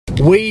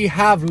We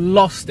have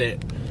lost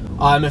it.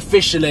 I'm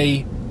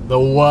officially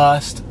the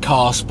worst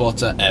car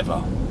spotter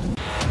ever.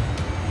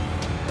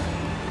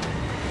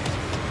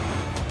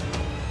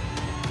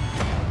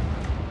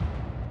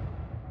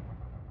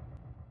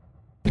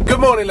 Good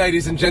morning,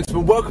 ladies and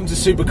gentlemen. Welcome to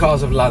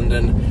Supercars of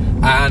London.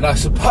 And I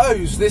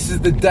suppose this is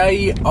the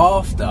day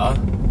after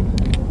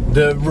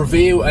the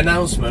reveal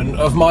announcement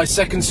of my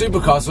second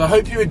supercar. So I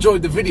hope you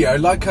enjoyed the video.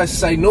 Like I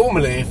say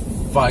normally,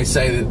 if I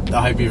say that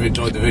I hope you've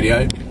enjoyed the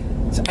video,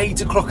 it's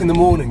 8 o'clock in the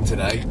morning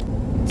today.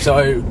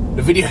 So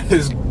the video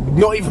has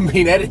not even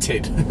been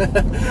edited.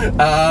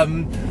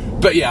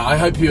 But yeah, I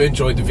hope you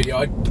enjoyed the video.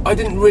 I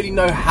didn't really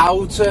know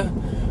how to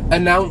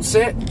announce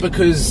it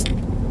because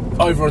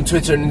over on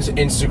Twitter and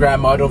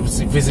Instagram I'd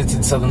obviously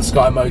visited Southern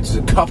Sky Motors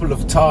a couple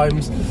of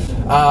times,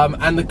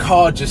 and the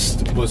car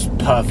just was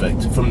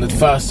perfect from the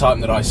first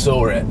time that I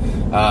saw it.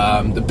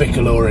 The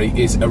Bicolore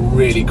is a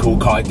really cool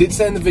car. I did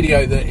say in the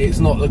video that it's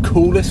not the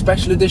coolest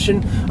special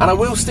edition, and I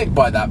will stick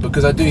by that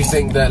because I do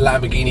think that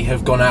Lamborghini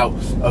have gone out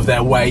of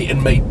their way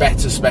and made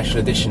better special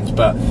editions,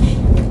 but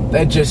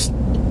they're just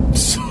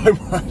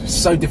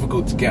so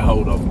difficult to get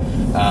hold of.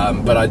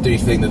 But I do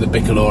think that the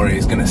Bicolore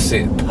is going to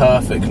sit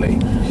perfectly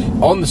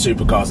on the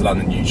Supercars of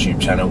London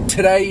YouTube channel.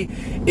 Today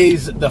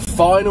is the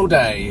final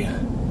day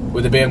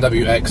with the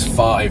BMW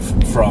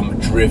X5 from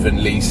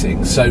Driven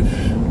Leasing. So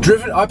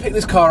I picked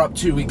this car up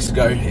 2 weeks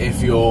ago.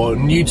 If you're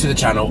new to the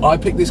channel, I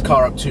picked this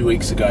car up 2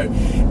 weeks ago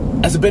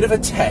as a bit of a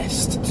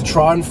test to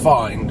try and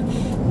find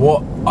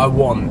what I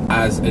want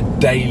as a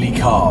daily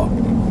car,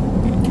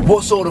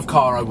 what sort of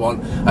car I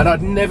want. And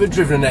I'd never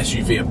driven an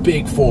SUV, a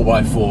big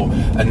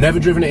 4x4, and never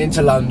driven it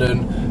into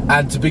London,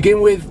 and to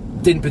begin with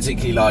didn't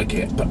particularly like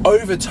it. But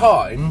over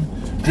time,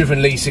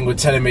 Driven Leasing were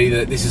telling me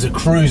that this is a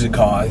cruiser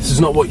car, this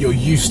is not what you're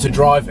used to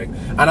driving,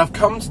 and I've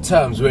come to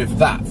terms with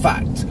that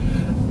fact.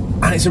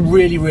 And it's a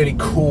really, really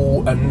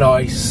cool and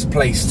nice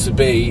place to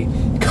be,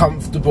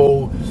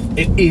 comfortable.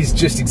 It is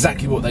just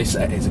exactly what they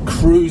say. It's a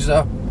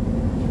cruiser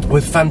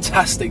with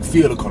fantastic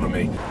fuel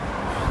economy.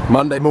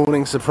 Monday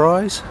morning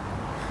surprise,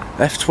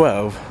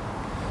 F12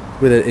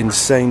 with an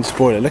insane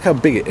spoiler. Look how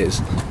big it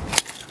is.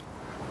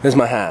 There's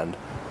my hand.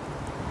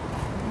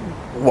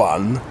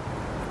 1,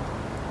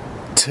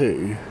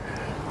 2,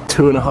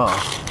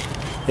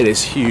 2.5. It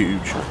is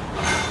huge.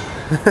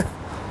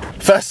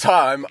 First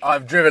time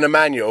I've driven a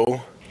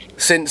manual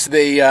since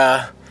the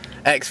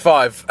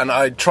X5, and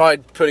I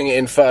tried putting it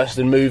in first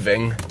and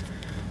moving,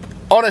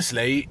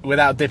 honestly,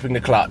 without dipping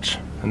the clutch.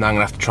 And now I'm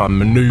gonna have to try and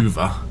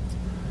maneuver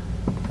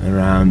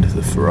around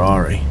the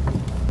Ferrari.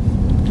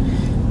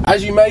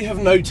 As you may have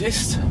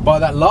noticed by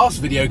that last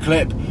video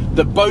clip,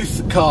 that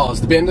both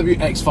cars, the BMW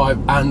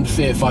X5 and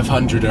Fiat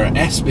 500, are at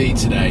SB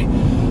today.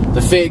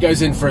 The Fiat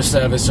goes in for a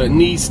service, so it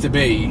needs to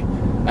be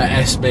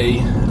at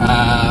SB,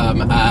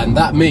 and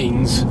that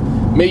means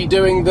me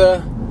doing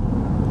the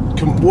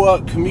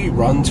work commute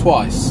run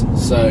twice.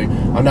 So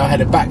I'm now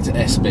headed back to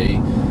SB.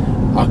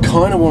 I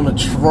kind of want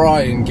to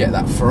try and get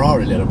that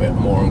Ferrari a little bit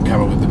more on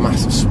camera with the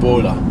massive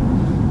spoiler.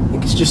 I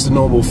think it's just a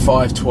normal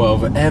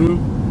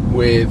 512M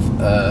with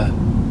a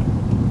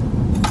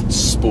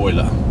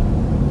spoiler.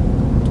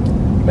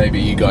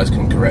 Maybe you guys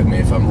can correct me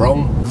if I'm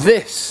wrong.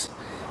 This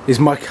is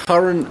my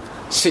current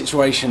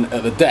situation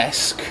at the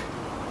desk,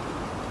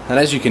 and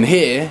as you can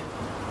hear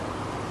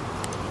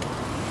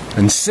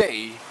and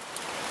see,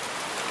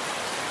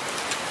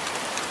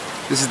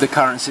 this is the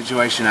current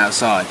situation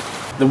outside.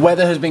 The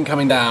weather has been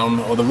coming down,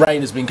 or the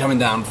rain has been coming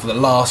down for the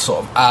last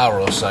sort of hour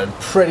or so,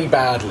 pretty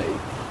badly.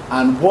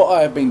 And what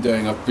I have been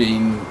doing, I've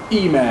been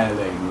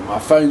emailing, my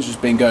phone's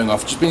just been going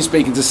off, just been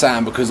speaking to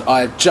Sam because I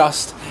have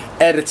just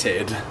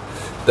edited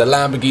the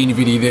Lamborghini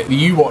video that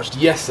you watched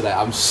yesterday.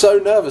 I'm so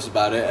nervous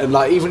about it, and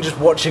like even just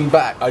watching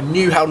back, I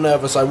knew how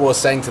nervous I was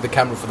saying to the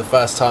camera for the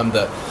first time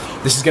that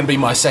this is going to be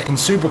my second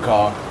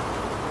supercar.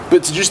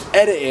 But to just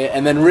edit it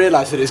and then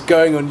realise that it's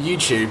going on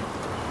YouTube,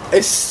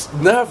 it's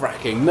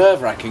nerve-wracking,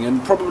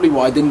 and probably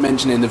what I didn't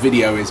mention in the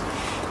video is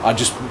I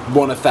just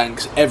want to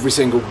thank every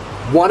single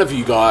one of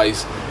you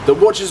guys that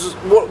watches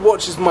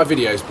my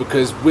videos,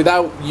 because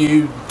without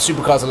you,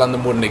 Supercars of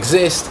London wouldn't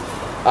exist.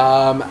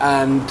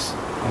 And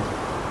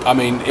I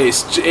mean,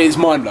 it's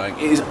mind-blowing.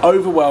 It is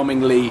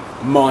overwhelmingly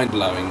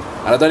mind-blowing.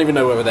 And I don't even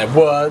know whether they're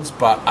words,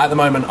 but at the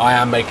moment I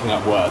am making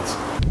up words.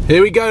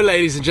 Here we go,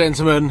 ladies and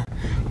gentlemen.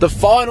 The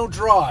final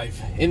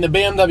drive in the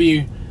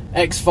BMW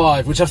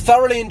X5, which I've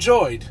thoroughly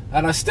enjoyed,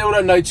 and I still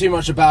don't know too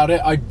much about it.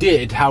 I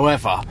did,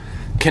 however,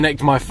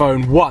 connect my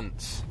phone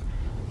once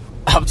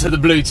up to the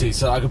Bluetooth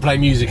so I could play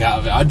music out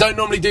of it. I don't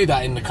normally do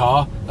that in the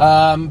car,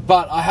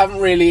 but I haven't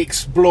really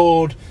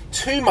explored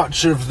too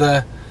much of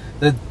the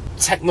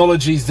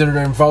technologies that are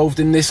involved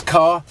in this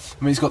car.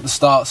 I mean, it's got the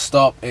start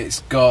stop, it's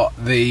got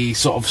the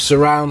sort of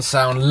surround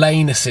sound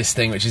lane assist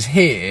thing, which is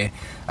here,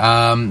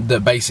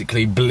 that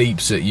basically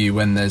bleeps at you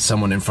when there's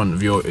someone in front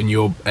of you,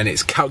 and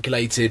it's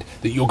calculated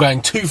that you're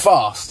going too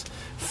fast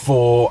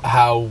for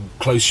how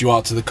close you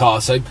are to the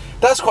car. So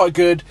that's quite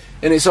good,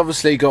 and it's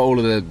obviously got all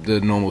of the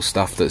normal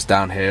stuff that's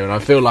down here, and I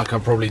feel like I'm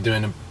probably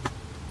doing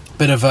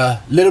bit of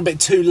a little bit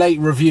too late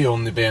review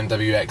on the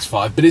BMW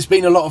X5, but it's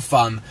been a lot of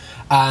fun.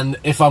 And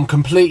if I'm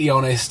completely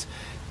honest,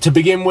 to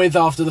begin with,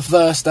 after the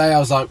first day, I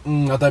was like,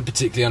 I don't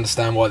particularly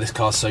understand why this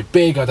car's so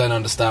big. I don't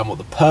understand what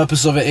the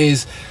purpose of it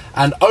is.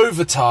 And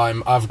over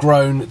time, I've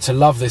grown to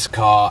love this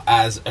car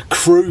as a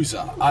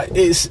cruiser.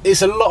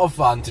 It's a lot of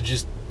fun to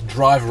just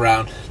drive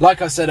around.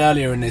 Like I said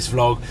earlier in this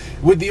vlog,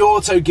 with the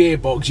auto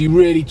gearbox, you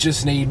really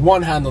just need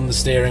one hand on the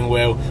steering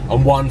wheel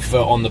and one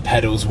foot on the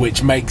pedals,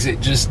 which makes it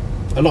just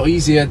a lot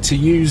easier to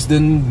use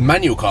than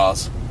manual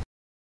cars.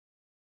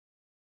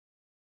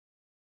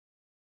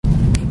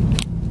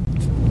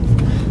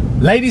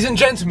 Ladies and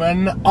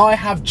gentlemen, I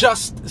have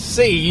just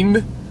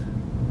seen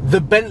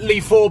the Bentley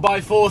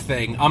 4x4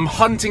 thing. I'm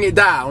hunting it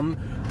down.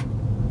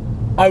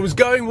 I was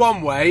going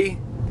one way.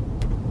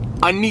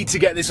 I need to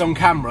get this on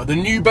camera. The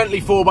new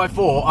Bentley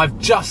 4x4 I've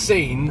just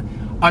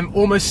seen. I'm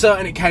almost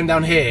certain it came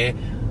down here.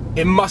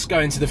 It must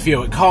go into the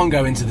fuel. It can't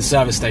go into the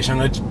service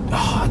station. I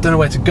don't know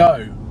where to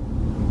go.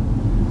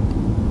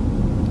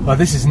 Oh,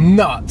 this is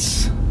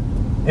nuts.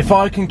 If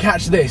I can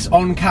catch this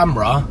on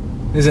camera,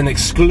 there's an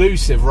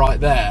exclusive right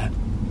there.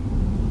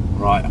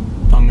 Right,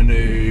 I'm going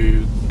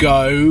to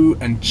go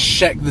and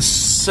check the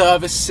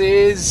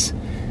services.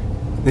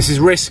 This is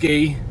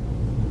risky.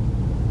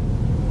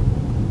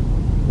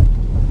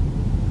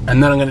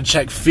 And then I'm going to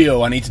check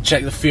fuel. I need to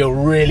check the fuel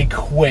really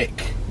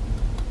quick.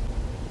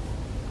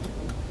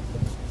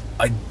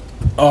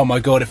 Oh my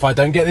god, if I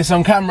don't get this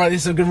on camera,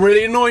 this is going to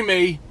really annoy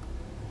me.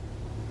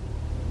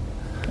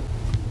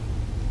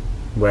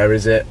 Where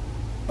is it?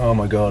 Oh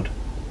my god.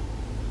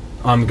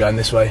 I'm going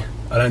this way.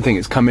 I don't think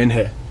it's come in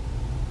here.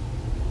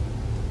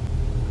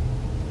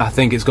 I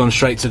think it's gone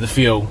straight to the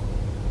fuel.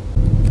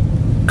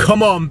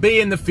 Come on, be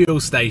in the fuel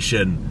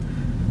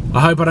station. I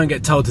hope I don't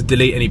get told to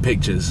delete any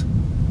pictures.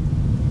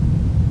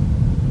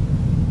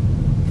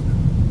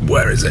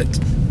 Where is it?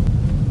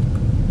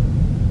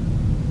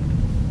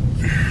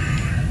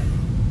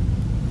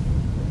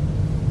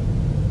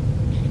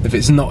 If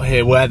it's not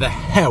here, where the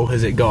hell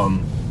has it gone?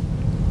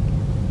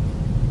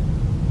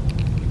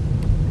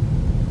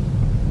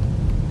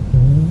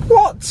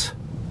 What?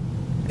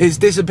 It's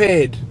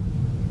disappeared.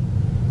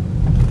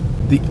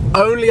 The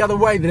only other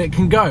way that it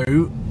can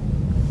go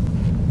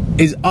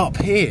is up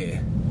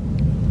here.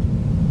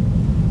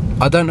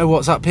 I don't know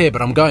what's up here,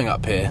 but I'm going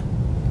up here.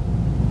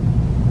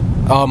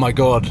 Oh my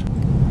god.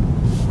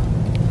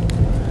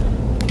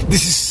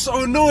 This is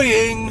so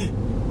annoying.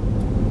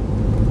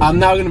 I'm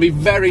now going to be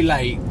very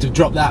late to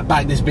drop that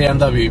back, this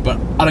BMW, but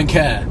I don't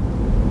care.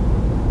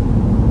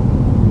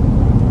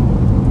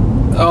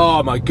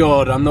 Oh my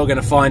god, I'm not going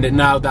to find it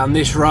now down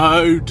this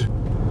road.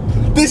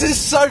 This is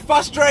so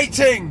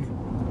frustrating.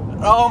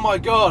 Oh my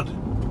god.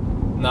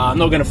 No, I'm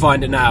not going to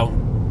find it now.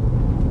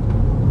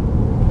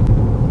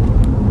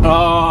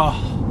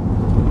 Oh.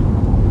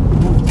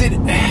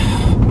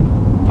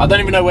 I don't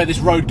even know where this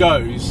road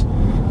goes.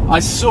 I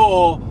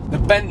saw the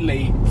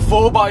Bentley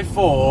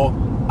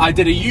 4x4. I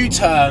did a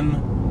U-turn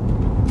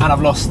and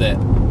I've lost it.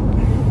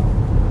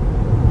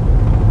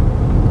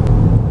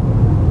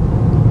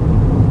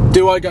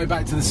 Do I go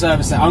back to the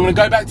service station? I'm going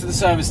to go back to the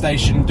service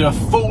station, do a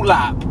full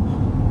lap.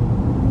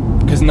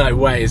 Because no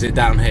way is it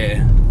down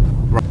here.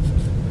 Right.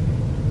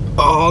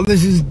 Oh,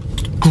 this is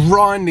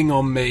grinding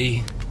on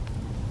me.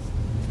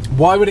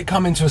 Why would it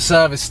come into a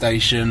service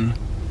station?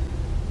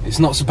 It's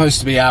not supposed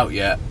to be out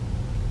yet.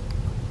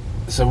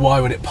 So why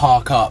would it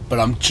park up? But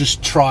I'm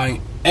just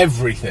trying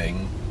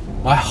everything.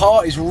 My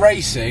heart is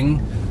racing,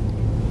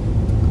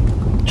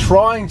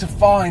 trying to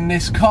find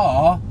this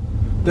car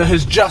that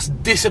has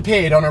just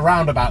disappeared on a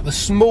roundabout, the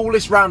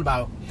smallest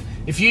roundabout.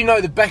 If you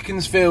know the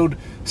Beaconsfield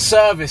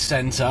service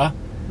centre,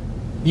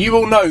 you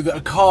will know that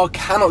a car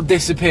cannot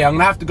disappear. I'm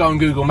going to have to go on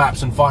Google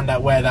Maps and find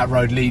out where that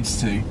road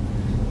leads to.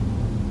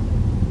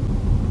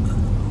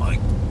 Oh my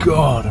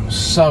god, I'm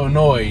so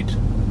annoyed.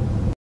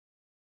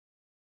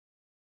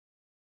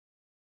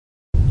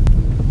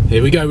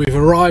 Here we go, we've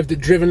arrived at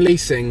Driven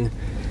Leasing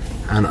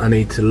and I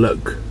need to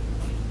look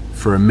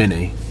for a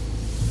Mini.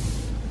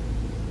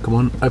 Come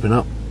on, open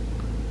up.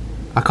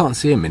 I can't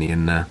see a Mini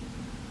in there.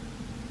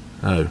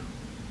 Oh,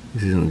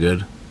 this isn't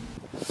good.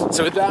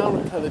 So we're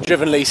down at the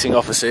Driven Leasing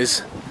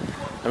offices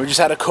and we just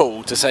had a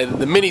call to say that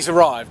the Mini's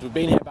arrived. We've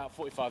been here about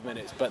 45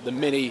 minutes, but the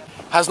Mini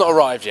has not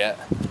arrived yet.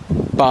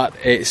 But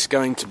it's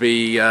going to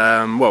be,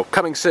 well,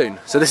 coming soon.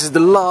 So this is the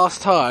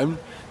last time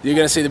that you're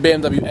going to see the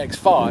BMW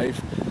X5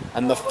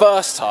 and the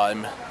first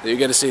time that you're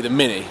going to see the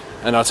Mini.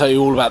 And I'll tell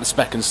you all about the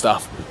spec and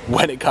stuff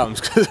when it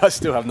comes, because I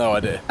still have no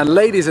idea. And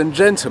ladies and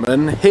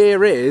gentlemen,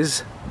 here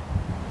is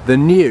the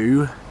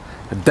new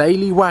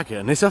Daily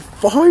Wagon. It's a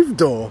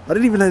 5-door. I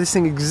didn't even know this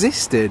thing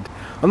existed.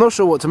 I'm not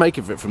sure what to make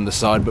of it from the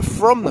side, but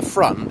from the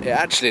front, it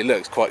actually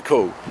looks quite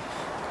cool.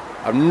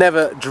 I've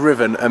never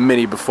driven a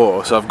Mini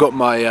before, so I've got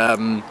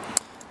my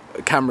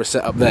camera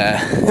set up there,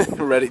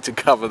 ready to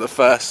cover the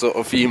first sort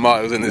of few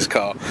miles in this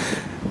car.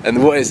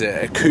 And what is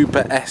it? A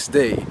Cooper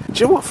SD. Do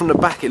you know what? From the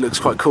back it looks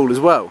quite cool as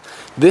well.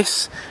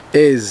 This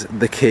is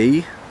the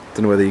key.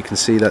 Don't know whether you can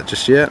see that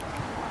just yet.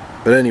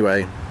 But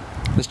anyway,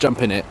 Let's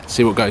jump in it,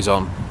 see what goes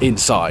on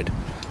inside.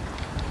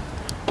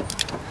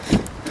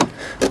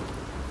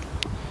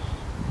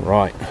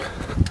 Right.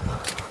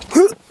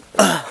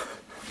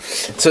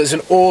 So it's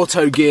an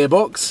auto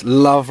gearbox,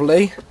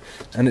 lovely,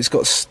 and it's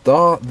got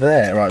start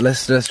there. Right,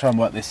 let's try and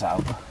work this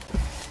out.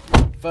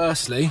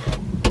 Firstly,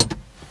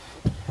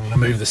 I'm gonna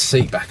move the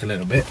seat back a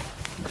little bit,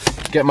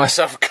 get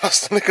myself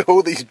accustomed. Look at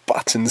all these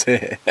buttons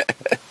here.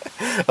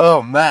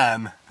 Oh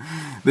man,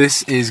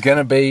 this is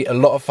gonna be a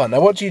lot of fun.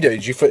 Now what do? Do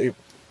you put your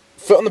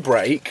foot on the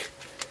brake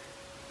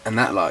and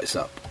that lights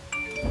up?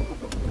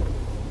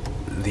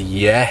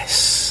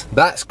 Yes,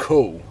 that's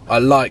cool. I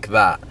like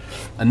that.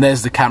 And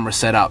there's the camera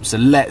set up, so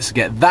let's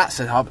get that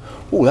set up.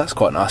 Oh, that's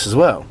quite nice as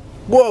well.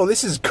 Whoa,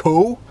 this is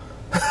cool.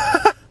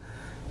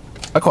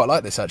 I quite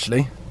like this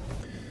actually.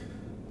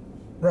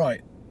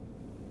 Right.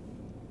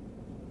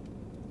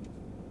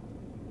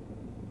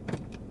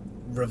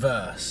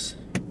 Reverse.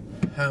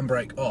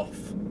 Handbrake off.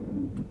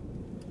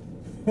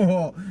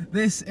 Oh,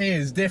 this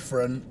is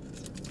different.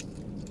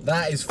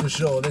 That is for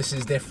sure, this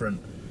is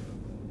different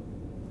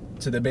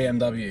to the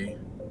BMW.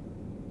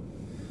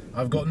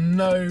 I've got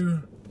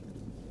no...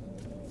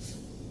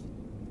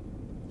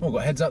 Oh, I've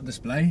got heads up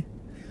display.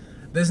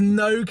 There's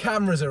no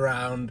cameras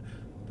around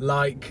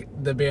like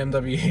the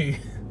BMW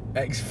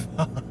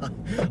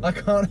X5. I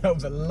can't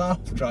help but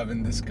laugh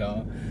driving this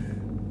car.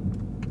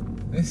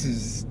 This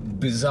is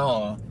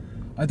bizarre.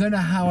 I don't know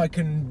how I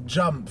can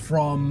jump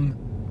from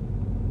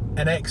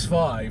an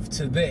X5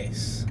 to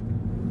this.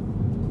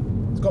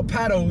 It's got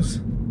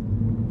paddles.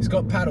 It's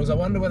got paddles. I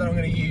wonder whether I'm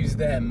going to use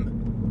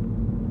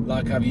them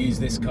like I've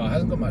used this car. It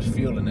hasn't got much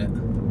fuel in it.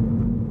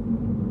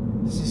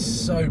 This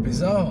is so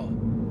bizarre.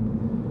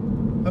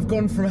 I've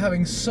gone from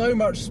having so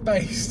much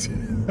space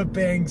to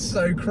being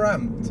so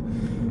cramped.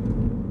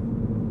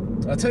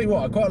 I'll tell you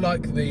what, I quite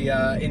like the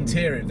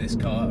interior of this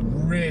car.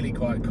 Really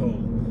quite cool.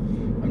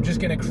 I'm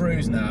just going to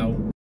cruise now.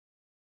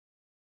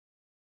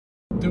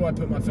 Do I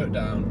put my foot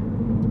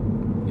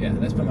down? Yeah,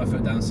 let's put my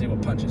foot down and see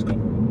what punch it's got.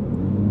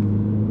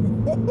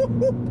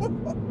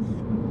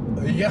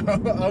 Yeah,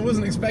 I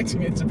wasn't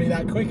expecting it to be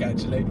that quick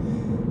actually.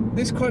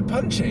 This is quite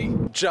punchy.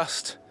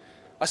 Just,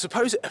 I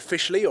suppose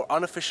officially or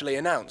unofficially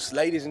announced,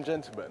 ladies and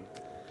gentlemen,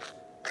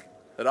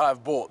 that I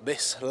have bought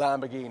this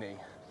Lamborghini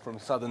from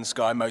Southern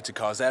Sky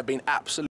Motorcars. They have been absolutely